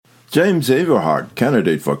James Averhart,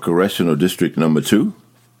 candidate for Congressional District Number 2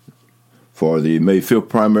 for the May 5th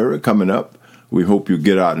primary coming up. We hope you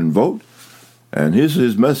get out and vote. And here's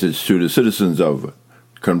his message to the citizens of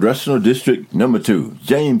Congressional District Number 2.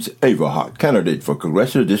 James Averhart, candidate for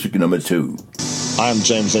Congressional District Number 2. I am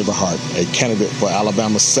James Averhart, a candidate for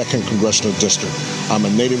Alabama's 2nd Congressional District. I'm a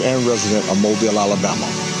native and resident of Mobile, Alabama.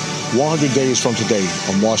 100 days from today,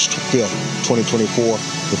 on March 5th, 2024,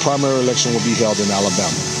 the primary election will be held in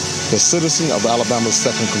Alabama. The citizens of Alabama's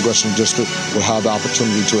 2nd Congressional District will have the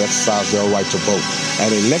opportunity to exercise their right to vote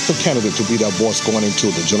and elect a candidate to be their voice going into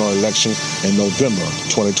the general election in November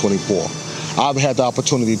 2024. I've had the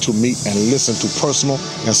opportunity to meet and listen to personal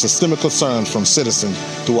and systemic concerns from citizens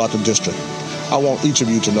throughout the district. I want each of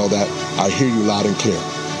you to know that I hear you loud and clear.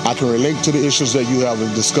 I can relate to the issues that you have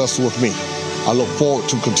discussed with me. I look forward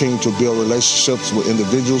to continuing to build relationships with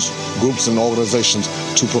individuals, groups, and organizations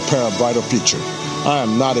to prepare a brighter future. I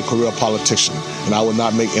am not a career politician, and I will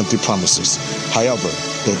not make empty promises. However,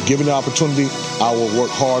 if given the opportunity, I will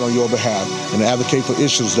work hard on your behalf and advocate for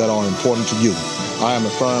issues that are important to you. I am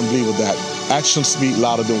a firm believer that actions speak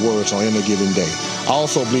louder than words on any given day. I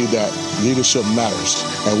also believe that leadership matters,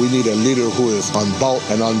 and we need a leader who is unbought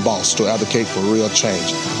and unbossed to advocate for real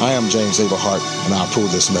change. I am James Averhart, and I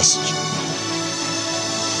approve this message.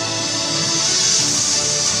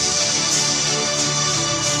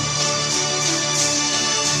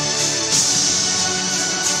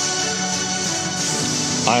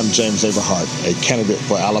 I am James Averhart, a candidate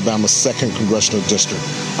for Alabama's 2nd Congressional District.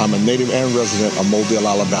 I'm a native and resident of Mobile,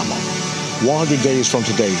 Alabama. 100 days from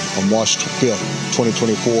today, on March 5th,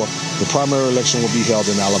 2024, the primary election will be held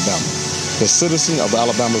in Alabama. The citizens of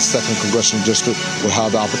Alabama's 2nd Congressional District will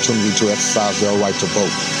have the opportunity to exercise their right to vote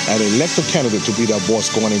and elect a candidate to be their voice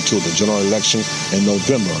going into the general election in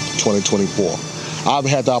November 2024. I've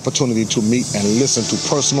had the opportunity to meet and listen to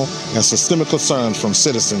personal and systemic concerns from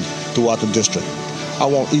citizens throughout the district. I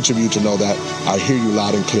want each of you to know that I hear you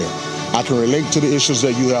loud and clear. I can relate to the issues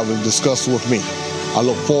that you have discussed with me. I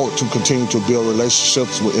look forward to continuing to build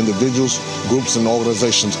relationships with individuals, groups, and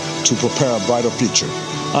organizations to prepare a brighter future.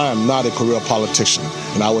 I am not a career politician,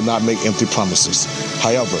 and I will not make empty promises.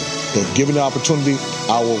 However, if given the opportunity,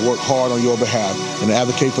 I will work hard on your behalf and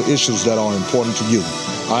advocate for issues that are important to you.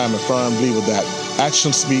 I am a firm believer that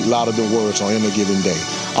actions speak louder than words on any given day.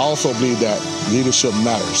 I also believe that leadership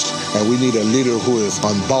matters, and we need a leader who is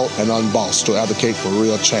unbought and unbossed to advocate for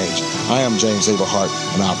real change. I am James Averhart,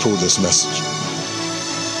 and I approve this message.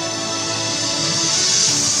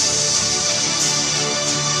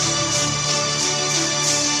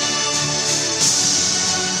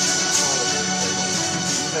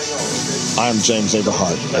 I am James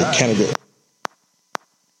Averhart, a candidate.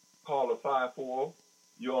 Caller 540,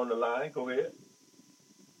 you're on the line. Go ahead.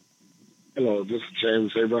 Hello, this is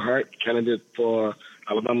James Averhart, candidate for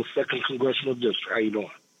Alabama's 2nd Congressional District. How you doing?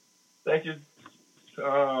 Thank you,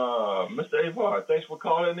 Mr. Averhart. Thanks for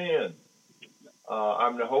calling in.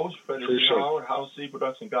 I'm the host, Freddie C. Howard, House C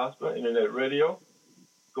Production Gospel, Internet Radio.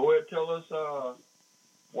 Go ahead, tell us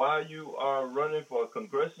why you are running for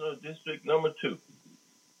Congressional District Number 2.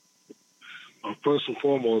 First and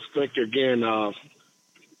foremost, thank you again,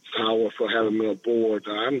 Howard, for having me aboard.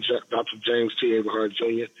 I'm Dr. James T. Averhart,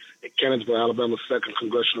 Jr., a candidate for Alabama's 2nd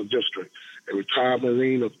Congressional District, a retired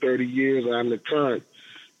Marine of 30 years. I'm the current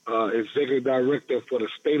Executive Director for the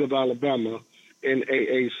state of Alabama in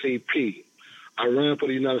AACP. I ran for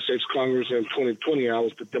the United States Congress in 2020. I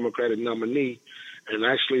was the Democratic nominee and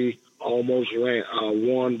actually almost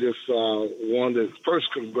won the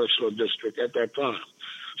 1st Congressional District at that time.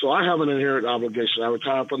 So I have an inherent obligation. I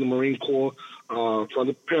retired from the Marine Corps, from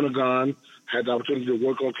the Pentagon, had the opportunity to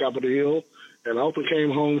work on Capitol Hill, and I also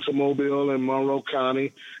came home to Mobile and Monroe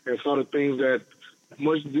County and saw the things that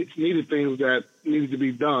needed to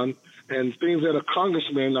be done and things that a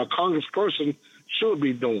congressman, a congressperson should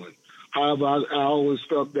be doing. However, I always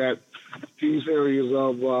felt that these areas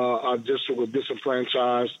of our district were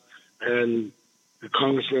disenfranchised and the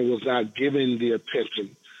congressman was not given the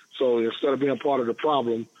attention. So instead of being a part of the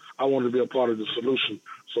problem, I wanted to be a part of the solution.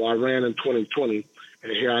 So I ran in 2020,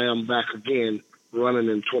 and here I am back again running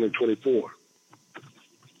in 2024.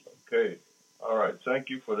 Okay. All right. Thank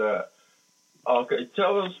you for that. Okay.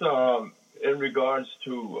 Tell us in regards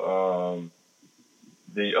to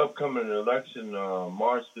the upcoming election,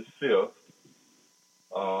 March the 5th,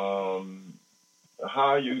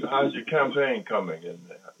 how's your campaign coming in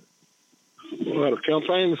there? Well, the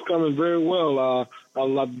campaign is coming very well. I'd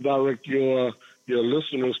like to direct your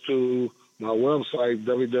listeners to my website,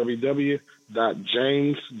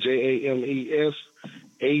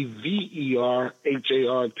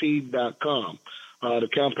 www.jamesaverhart.com. The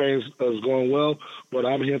campaign is going well, but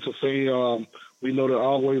I'm here to say we know that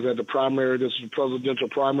always at the primary, this is the presidential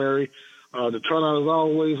primary, the turnout is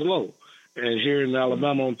always low. And here in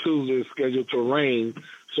Alabama on Tuesday, it's scheduled to rain,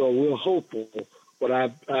 so we're hopeful. But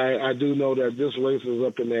I do know that this race is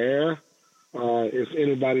up in the air. It's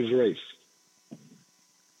anybody's race.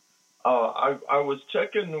 I was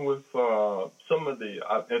checking with some of the,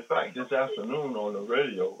 in fact, this afternoon on the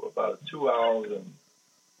radio, about a 2 hours and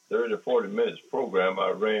 30 or 40 minutes program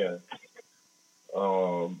I ran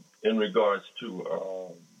in regards to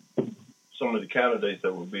some of the candidates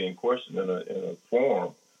that were being questioned in a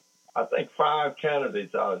forum. I think 5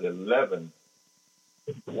 candidates out of 11.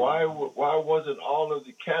 Why wasn't all of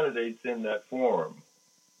the candidates in that forum?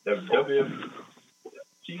 The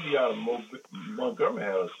WFTV out of Montgomery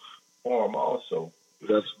had a forum also.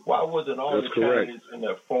 Why wasn't all the candidates in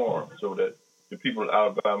that forum so that the people of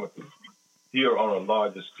Alabama could hear on a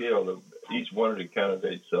larger scale of each one of the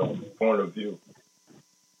candidates' point of view?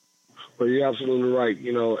 Well, you're absolutely right.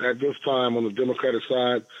 You know, at this time on the Democratic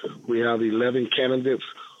side, we have 11 candidates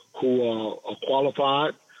who are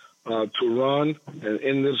qualified to run and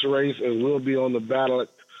in this race and will be on the ballot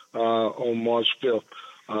on March 5th.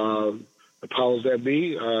 The powers that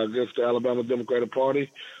be against the Alabama Democratic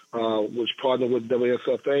Party, which partnered with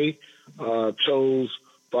WSFA, chose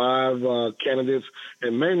 5 candidates,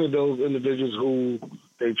 and mainly those individuals who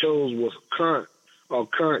they chose was current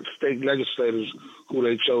state legislators who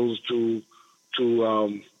they chose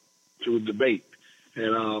to debate.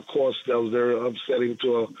 And, of course, that was very upsetting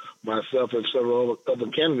to myself and several other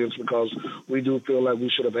candidates because we do feel like we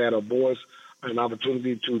should have had a voice and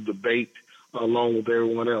opportunity to debate along with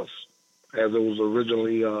everyone else as it was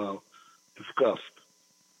originally discussed.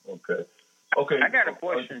 Okay. I got a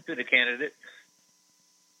question to the candidate.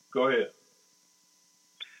 Go ahead.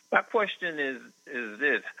 My question is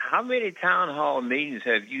this. How many town hall meetings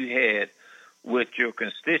have you had with your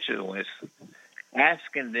constituents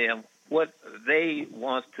asking them what they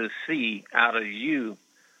want to see out of you,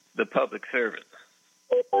 the public servant?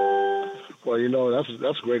 Well, you know,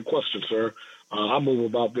 that's a great question, sir. I move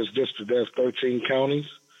about this district. There's 13 counties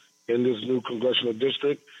in this new congressional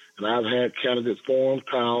district, and I've had candidate forums,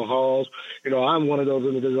 town halls. You know, I'm one of those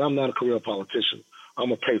individuals. I'm not a career politician.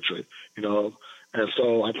 I'm a patriot, you know. And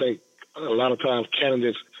so I think a lot of times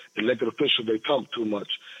candidates, elected officials, they talk too much.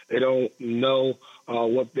 They don't know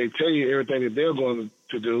what they tell you, everything that they're going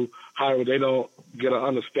to do. However, they don't get an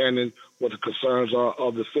understanding what the concerns are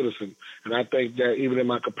of the citizen. And I think that even in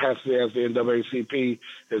my capacity as the NAACP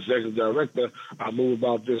executive director, I move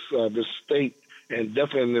about this state and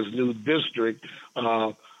definitely in this new district.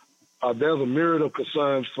 There's a myriad of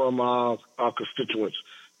concerns from our constituents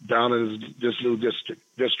down in this new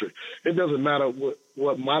district. It doesn't matter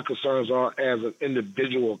what my concerns are as an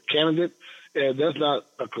individual candidate, and that's not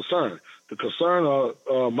a concern. The concern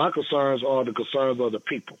my concerns are the concerns of the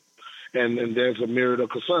people, and there's a myriad of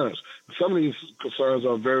concerns. Some of these concerns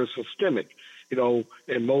are very systemic. You know,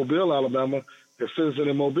 in Mobile, Alabama, the citizen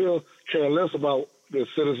in Mobile care less about the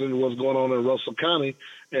citizen what's going on in Russell County,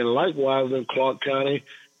 and likewise in Clark County,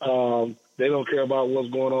 they don't care about what's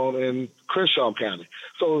going on in Crenshaw County.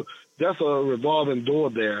 So that's a revolving door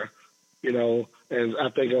there, you know, and I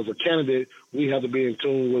think as a candidate, we have to be in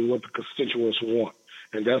tune with what the constituents want.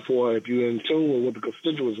 And therefore, if you're in tune with what the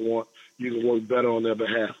constituents want, you can work better on their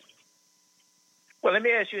behalf. Well, let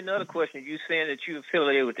me ask you another question. You're saying that you're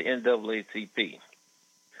affiliated with the NAACP.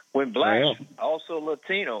 When blacks, also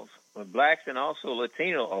Latinos, when blacks and also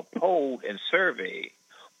Latino are polled and surveyed,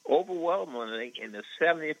 overwhelmingly in the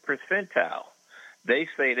 70th percentile, they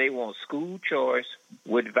say they want school choice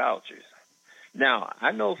with vouchers. Now,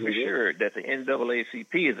 I know for sure that the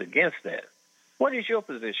NAACP is against that. What is your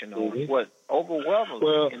position on what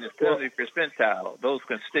overwhelmingly in the 70th percentile, those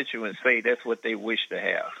constituents say that's what they wish to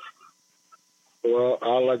have? Well,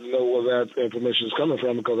 I'd like to know where that information is coming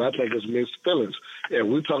from because I think it's mixed feelings. If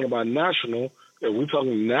we're talking about national, if we're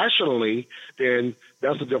talking nationally, then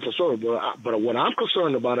that's a different story. But what I'm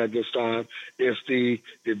concerned about at this time is the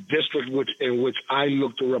district in which I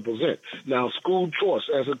look to represent. Now, school choice,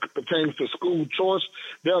 as it pertains to school choice,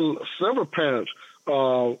 there are several parents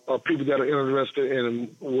of people that are interested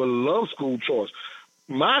in will love school choice.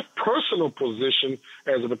 My personal position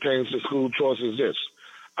as it pertains to school choice is this.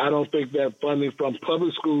 I don't think that funding from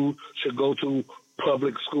public school should go to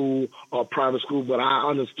public school or private school, but I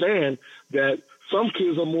understand that some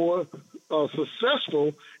kids are more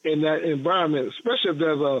successful in that environment, especially if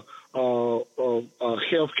there's a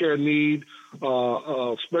healthcare need,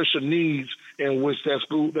 special needs in which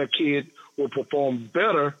that kid will perform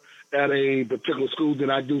better at a particular school. Then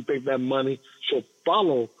I do think that money should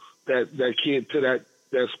follow that kid to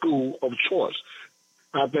that school of choice.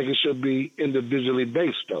 I think it should be individually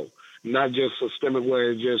based, though, not just systemic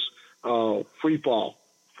where it's just free fall,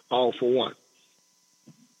 all for one.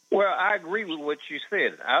 Well, I agree with what you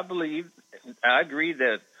said. I agree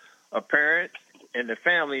that a parent and the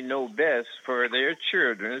family know best for their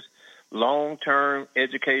children's long-term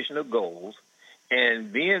educational goals.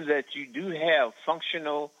 And being that you do have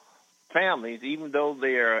functional families, even though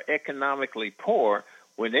they are economically poor,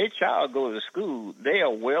 when their child goes to school, they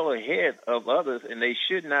are well ahead of others, and they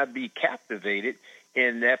should not be captivated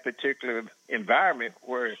in that particular environment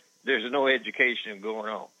where there's no education going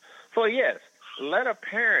on. So, yes, let a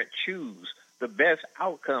parent choose the best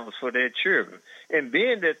outcomes for their children. And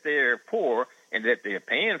being that they're poor and that they're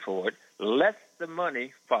paying for it, let the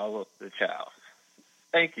money follow the child.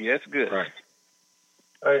 Thank you. That's good. Right.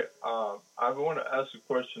 Hey, I want to ask a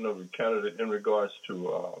question of the candidate in regards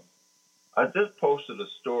to, I just posted a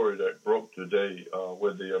story that broke today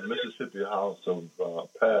where the Mississippi House of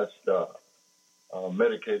passed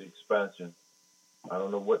Medicaid expansion. I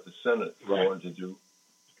don't know what the Senate is going to do.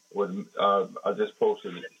 I just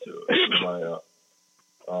posted it to my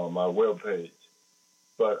my webpage.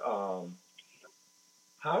 But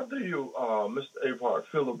how do you, Mr. Averhart,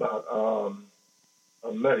 feel about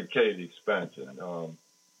a Medicaid expansion?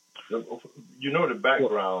 You know the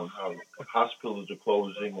background, how hospitals are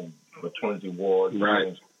closing and maternity wards.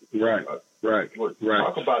 Right.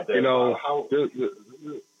 Talk about that.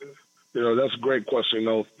 That's a great question.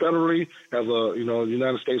 Federally, as a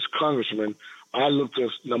United States congressman, I look to,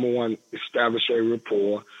 number one, establish a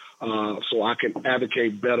rapport so I can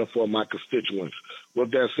advocate better for my constituents.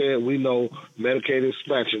 With that said, we know Medicaid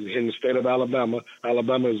expansion in the state of Alabama.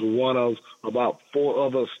 Alabama is one of about 4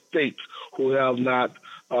 other states who have not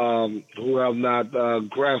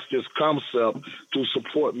grasped this concept to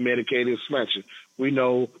support Medicaid expansion. We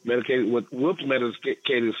know Medicaid with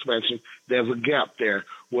Medicaid expansion, there's a gap there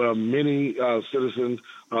where many citizens,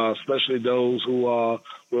 especially those who are,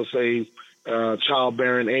 we'll say,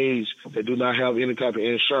 childbearing age, that do not have any type of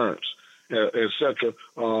insurance, et cetera,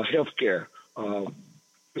 health care.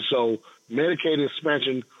 So Medicaid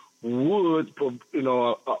expansion would,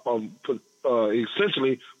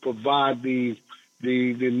 essentially provide the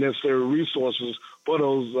necessary resources for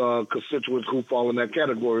those constituents who fall in that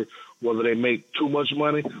category, whether they make too much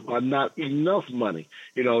money or not enough money.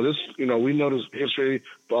 We know this history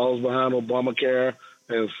falls behind Obamacare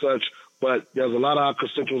and such, but there's a lot of our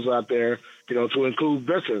constituents out there, to include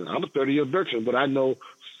veterans. I'm a 30-year veteran, but I know,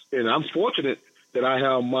 and I'm fortunate that I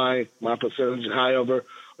have my percentage. However,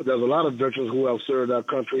 there's a lot of veterans who have served our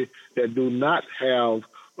country that do not have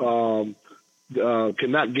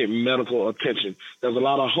cannot get medical attention. There's a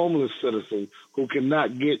lot of homeless citizens who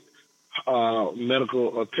cannot get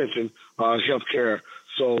medical attention, health care.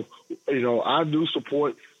 So, I do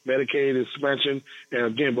support Medicaid expansion, and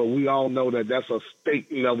again, but we all know that that's a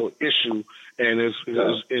state level issue, and it's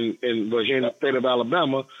in the state of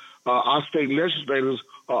Alabama, our state legislators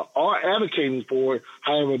are advocating for it.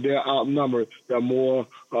 However, they're outnumbered. There are more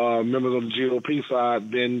members of the GOP side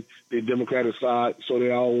than the Democratic side, so they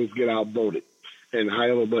always get outvoted. And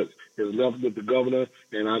however, but it's left with the governor,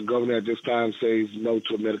 and our governor at this time says no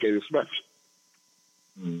to Medicaid expansion.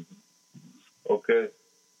 Mm-hmm. Okay.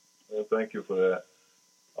 Well, thank you for that.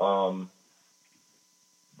 Our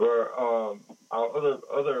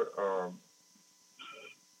other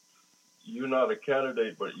you're not a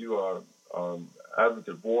candidate, but you are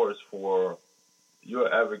advocate voice for.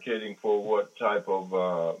 You're advocating for what type of?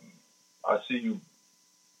 I see you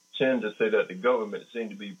tend to say that the government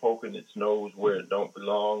seems to be poking its nose where it don't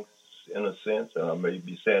belong, in a sense, and I may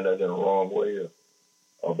be saying that in a wrong way,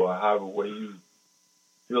 or however way you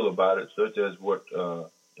feel about it, such as what,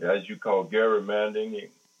 as you call gerrymandering, as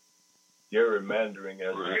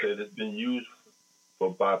you said, it's been used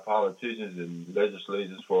by politicians and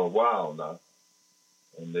legislators for a while now,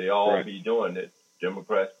 and they all be doing it.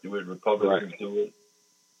 Democrats do it, Republicans do it.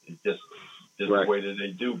 It's just the way that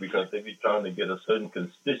they do, because they be trying to get a certain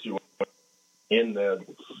constituent in their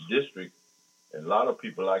district. And a lot of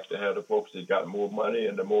people like to have the folks that got more money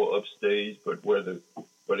and the more upstage, but where they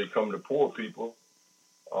come to poor people,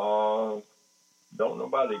 don't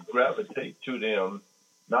nobody gravitate to them,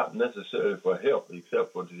 not necessarily for help,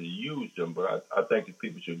 except for to use them. But I think that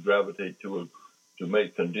people should gravitate to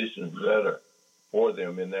make conditions better for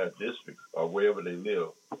them in their district or wherever they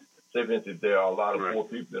live. Say, for instance, there are a lot of poor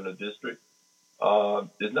people in the district.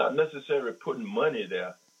 It's not necessarily putting money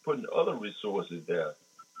there, putting other resources there,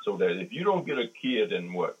 so that if you don't get a kid in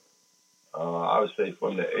I would say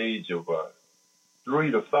from the age of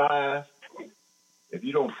 3 to 5, if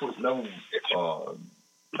you don't put no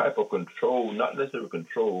type of control, not necessarily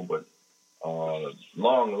control, but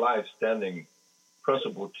long life-standing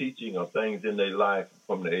principle teaching of things in their life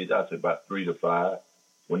from the age, I'd say about 3 to 5.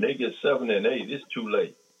 When they get 7 and 8, it's too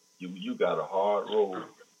late. You got a hard road,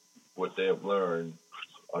 what they have learned,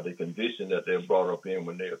 or the condition that they're brought up in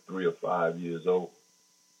when they're 3 or 5 years old.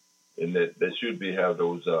 And that they should have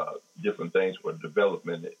those different things for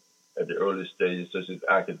development at the early stages, such as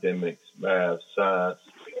academics, math, science,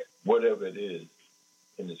 whatever it is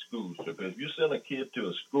in the schools. So if you send a kid to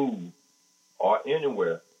a school or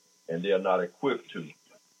anywhere and they are not equipped to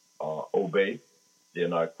obey, they are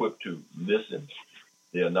not equipped to listen,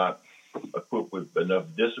 they are not equipped with enough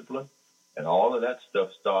discipline, and all of that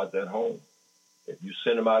stuff starts at home. If you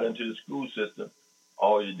send them out into the school system,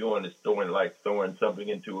 all you're doing is throwing something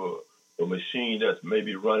into a machine that's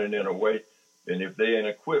maybe running in a way, and if they ain't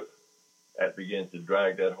equipped, that begins to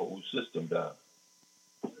drag that whole system down.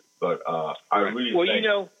 But I really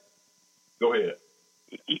think... Go ahead.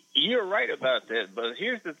 You're right about that, but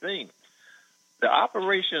here's the thing. The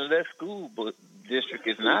operation of that school district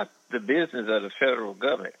is not the business of the federal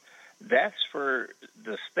government. That's for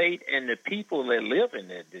the state and the people that live in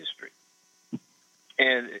that district.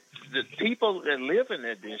 And the people that live in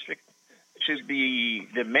that district should be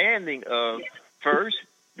demanding of, first,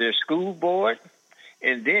 their school board,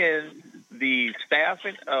 and then the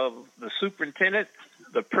staffing of the superintendent,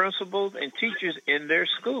 the principals, and teachers in their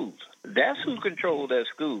schools. That's who controls that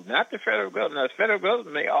school, not the federal government. Now, the federal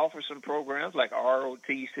government may offer some programs like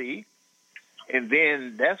ROTC, and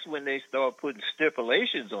then that's when they start putting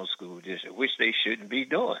stipulations on school districts, which they shouldn't be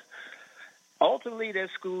doing. Ultimately, that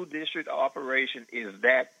school district operation is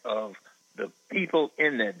that of the people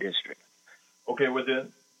in that district. Okay, well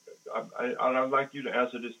then, I'd like you to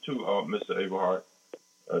answer this too, Mr. Averhart.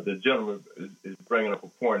 The gentleman is bringing up a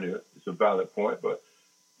point here. It's a valid point, but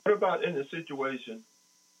what about in a situation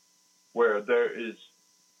where there is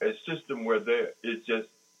a system where there is just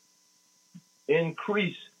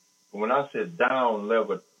increase, when I said down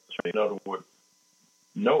level, in other words,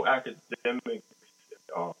 no academic,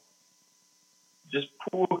 just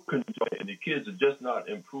poor control, and the kids are just not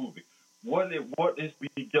improving. What is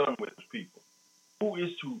being done with those people? Who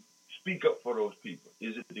is to speak up for those people?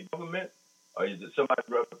 Is it the government, or is it somebody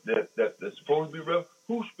that's supposed to be rep?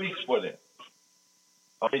 Who speaks for them?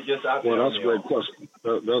 Are they just out there? Well, that's a great question.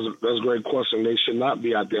 That's a great question. They should not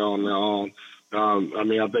be out there on their own.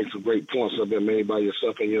 I think some great points have been made by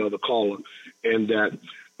yourself and the caller, and that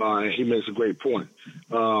he makes a great point.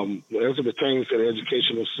 As it pertains to the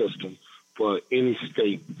educational system for any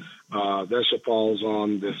state, that should falls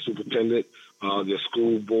on the superintendent, the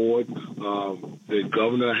school board. The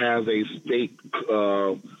governor has a state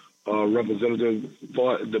representative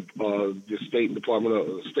for the State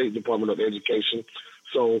Department of Education.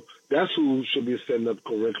 So that's who should be setting up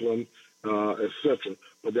curriculum, etc.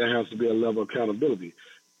 But there has to be a level of accountability.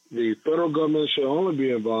 The federal government should only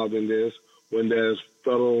be involved in this when there's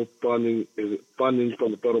federal funding from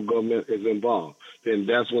the federal government is involved. Then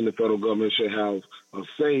that's when the federal government should have a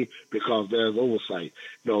say, because there's oversight.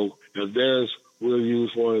 If we'll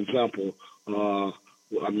use, for example, $1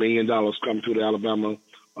 million come to the Alabama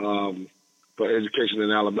for education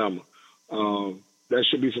in Alabama. There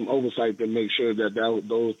should be some oversight to make sure that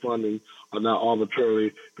those funding are not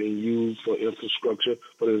arbitrarily being used for infrastructure,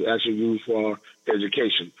 but it's actually used for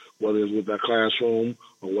education, whether it's with our classroom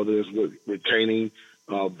or whether it's with retaining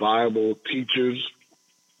viable teachers,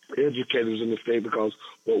 educators in the state, because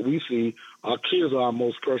what we see, our kids are our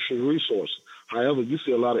most precious resource. However, you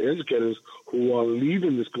see a lot of educators who are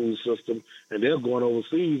leaving the school system and they're going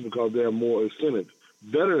overseas because there are more incentives,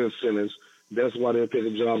 better incentives. That's why they're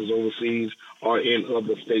taking jobs overseas or in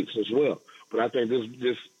other states as well. But I think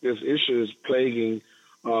this issue is plaguing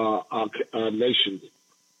our nation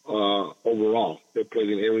overall. They're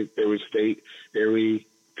plaguing every state, every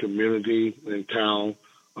community and town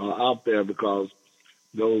out there, because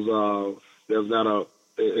it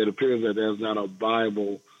appears that there's not a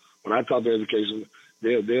viable. When I talk to education,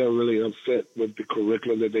 they're really upset with the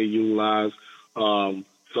curriculum that they utilize. Some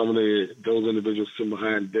of those individuals sit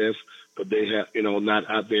behind desks, but they have, not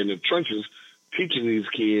out there in the trenches teaching these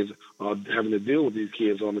kids or having to deal with these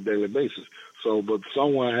kids on a daily basis. So, but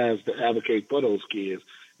someone has to advocate for those kids.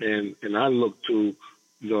 And I look to,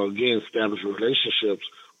 again, establish relationships,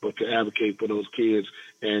 but to advocate for those kids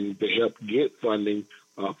and to help get funding,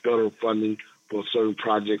 federal funding for certain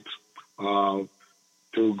projects to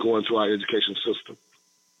go into our education system,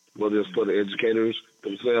 whether it's for the educators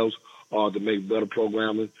themselves or to make better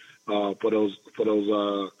programming for those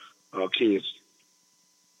kids.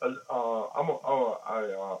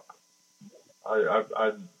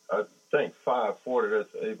 think 540,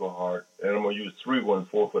 that's Averhart, and I'm going to use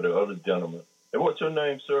 314 for the other gentleman. And what's your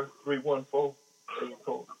name, sir? 314?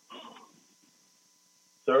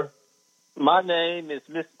 Sir? My name is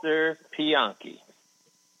Mr. Pianki.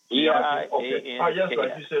 E-I-A-N-K-I. Okay. Oh, yes,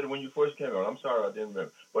 like you said when you first came on. I'm sorry I didn't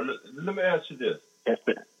remember. But let me ask you this. Yes,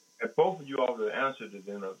 sir. And both of you all have answered it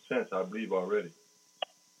in a sense, I believe, already.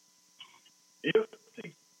 If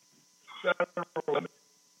the federal government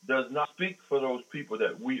does not speak for those people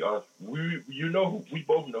that we both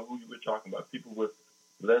know who you were talking about, people with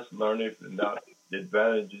less learning and not the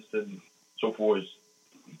advantages and so forth,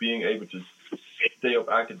 being able to stay up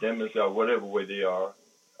academically or whatever way they are,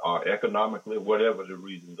 economically, whatever the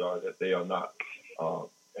reasons are that they are not,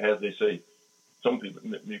 as they say, some people,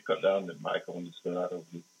 let me cut down the mic on this side of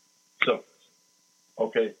you. So,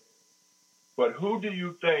 okay, but who do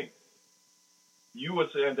you think, you were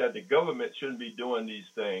saying that the government shouldn't be doing these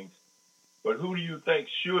things, but who do you think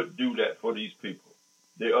should do that for these people?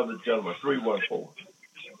 The other gentleman, 314.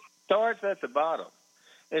 Starts at the bottom.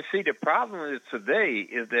 And see, the problem is today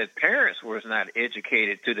is that parents were not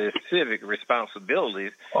educated to their civic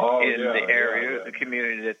responsibilities in the area, the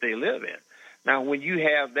community that they live in. Now, when you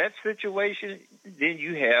have that situation, then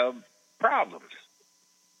you have problems.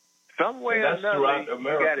 Some way or another,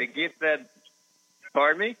 you got to get that.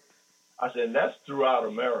 Pardon me? I said, that's throughout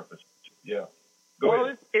America. Yeah. Go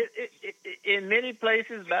ahead. In many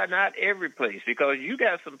places, but not every place, because you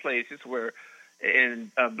got some places where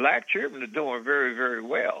black children are doing very, very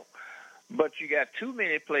well. But you got too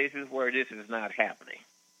many places where this is not happening.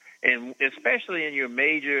 And especially in your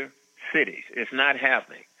major cities, it's not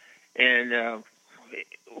happening. And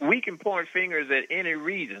we can point fingers at any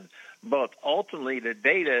reason, but ultimately the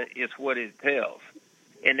data is what it tells,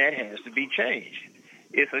 and that has to be changed.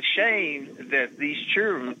 It's a shame that these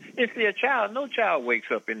children, no child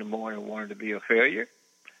wakes up in the morning wanting to be a failure.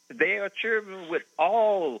 They are children with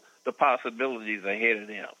all the possibilities ahead of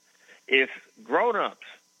them. It's grown-ups,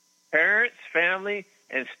 parents, family,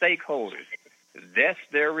 and stakeholders. That's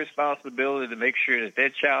their responsibility to make sure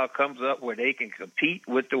that child comes up where they can compete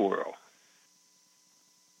with the world.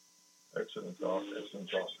 Excellent thought.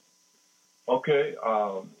 Okay,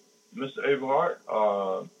 Mr.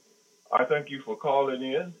 Averhart, I thank you for calling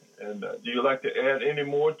in. And do you like to add any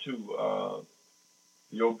more to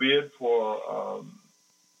your bid for,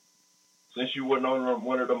 since you weren't on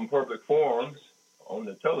one of them public forums on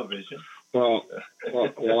the television? Well,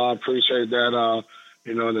 I appreciate that.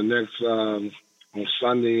 The next on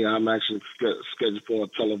Sunday, I'm actually scheduled for a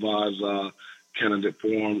televised candidate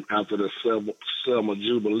forum after the Selma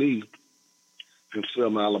Jubilee in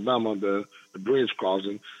Selma, Alabama, the bridge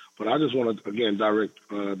crossing. But I just want to, again, direct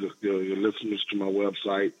your listeners to my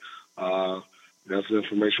website. That's the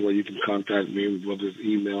information where you can contact me, whether it's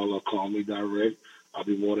email or call me direct. I'll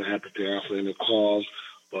be more than happy to answer any calls.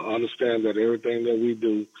 But understand that everything that we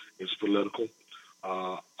do is political.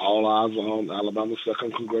 All eyes are on Alabama's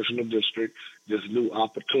 2nd Congressional District, this new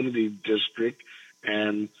opportunity district,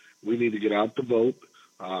 and we need to get out to vote.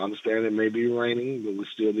 I understand it may be raining, but we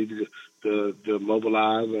still need to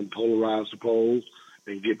mobilize and polarize the polls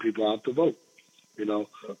and get people out to vote.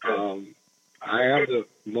 Okay. I am the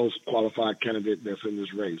most qualified candidate that's in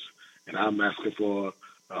this race, and I'm asking for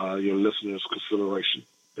your listeners' consideration.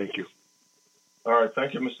 Thank you. All right.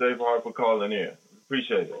 Thank you, Mr. Averhart, for calling in.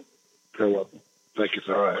 Appreciate it. You're welcome. Thank you,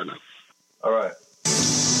 sir. All right.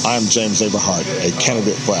 I am James Averhart, a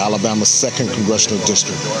candidate for Alabama's 2nd Congressional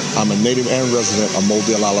District. I'm a native and resident of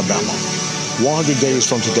Mobile, Alabama. 100 days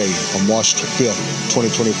from today, on March 5th,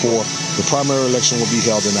 2024, the primary election will be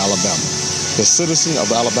held in Alabama. The citizens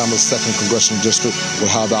of Alabama's 2nd Congressional District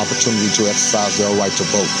will have the opportunity to exercise their right to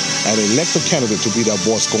vote and elect a candidate to be their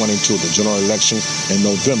voice going into the general election in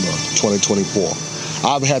November 2024.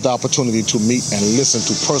 I've had the opportunity to meet and listen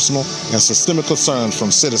to personal and systemic concerns from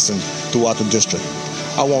citizens throughout the district.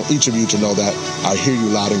 I want each of you to know that I hear you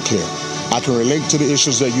loud and clear. I can relate to the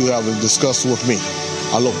issues that you have discussed with me.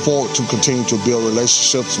 I look forward to continuing to build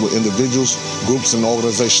relationships with individuals, groups, and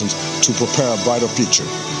organizations to prepare a brighter future.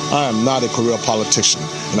 I am not a career politician,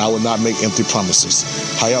 and I will not make empty promises.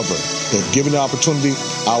 However, if given the opportunity,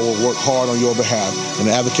 I will work hard on your behalf and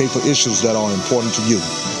advocate for issues that are important to you.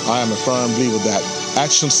 I am a firm believer that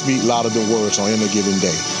actions speak louder than words on any given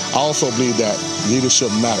day. I also believe that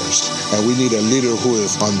leadership matters, and we need a leader who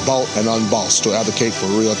is unbought and unbossed to advocate for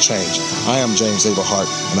real change. I am James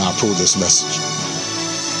Averhart, and I approve this message.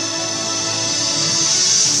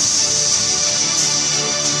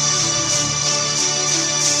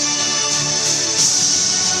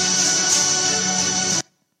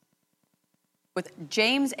 With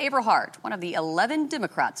James Averhart, one of the 11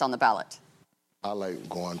 Democrats on the ballot. I like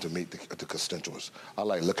going to meet the constituents. I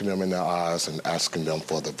like looking them in their eyes and asking them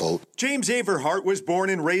for the vote. James Averhart was born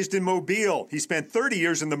and raised in Mobile. He spent 30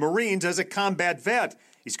 years in the Marines as a combat vet.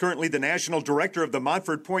 He's currently the national director of the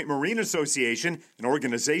Montford Point Marine Association, an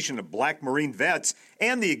organization of black Marine vets,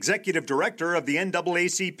 and the executive director of the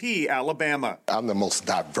NAACP Alabama. I'm the most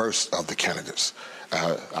diverse of the candidates.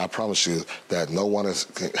 I promise you that no one has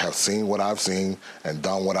seen what I've seen and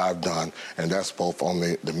done what I've done, and that's both on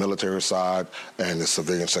the military side and the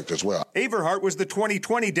civilian sector as well. Averhart was the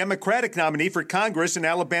 2020 Democratic nominee for Congress in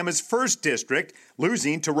Alabama's 1st District,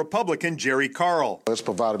 losing to Republican Jerry Carl. It's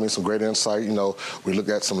provided me some great insight. You know, we looked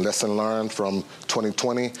at some lessons learned from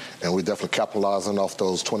 2020, and we definitely capitalizing off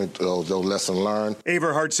those lessons learned.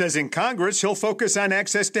 Averhart says in Congress he'll focus on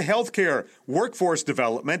access to health care, workforce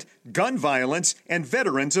development, gun violence, and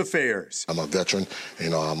Veterans Affairs. I'm a veteran.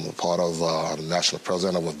 You know, I'm a part of the national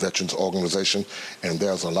president of a veterans organization, and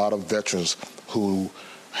there's a lot of veterans who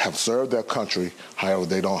have served their country, however,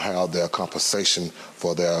 they don't have their compensation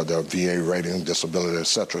for their VA rating, disability,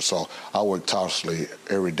 etc. So I work tirelessly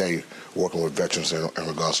every day working with veterans in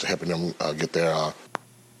regards to helping them get their...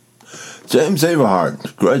 James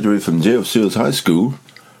Averhart graduated from J.F. Seals High School.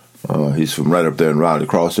 He's from right up there in Riley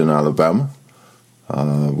Crossing, Alabama.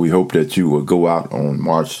 We hope that you will go out on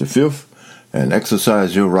March the 5th and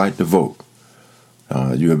exercise your right to vote.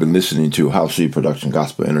 You have been listening to House Street Production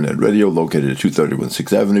Gospel Internet Radio, located at 231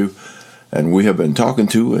 6th Avenue, and we have been talking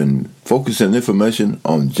to and focusing information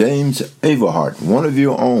on James Averhart, one of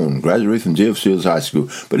your own, graduated from J.F. Seals High School.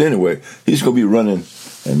 But anyway, he's going to be running,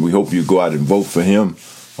 and we hope you go out and vote for him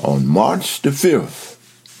on March the 5th.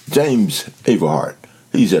 James Averhart.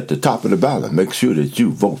 He's at the top of the ballot. Make sure that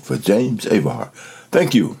you vote for James Averhart.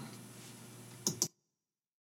 Thank you.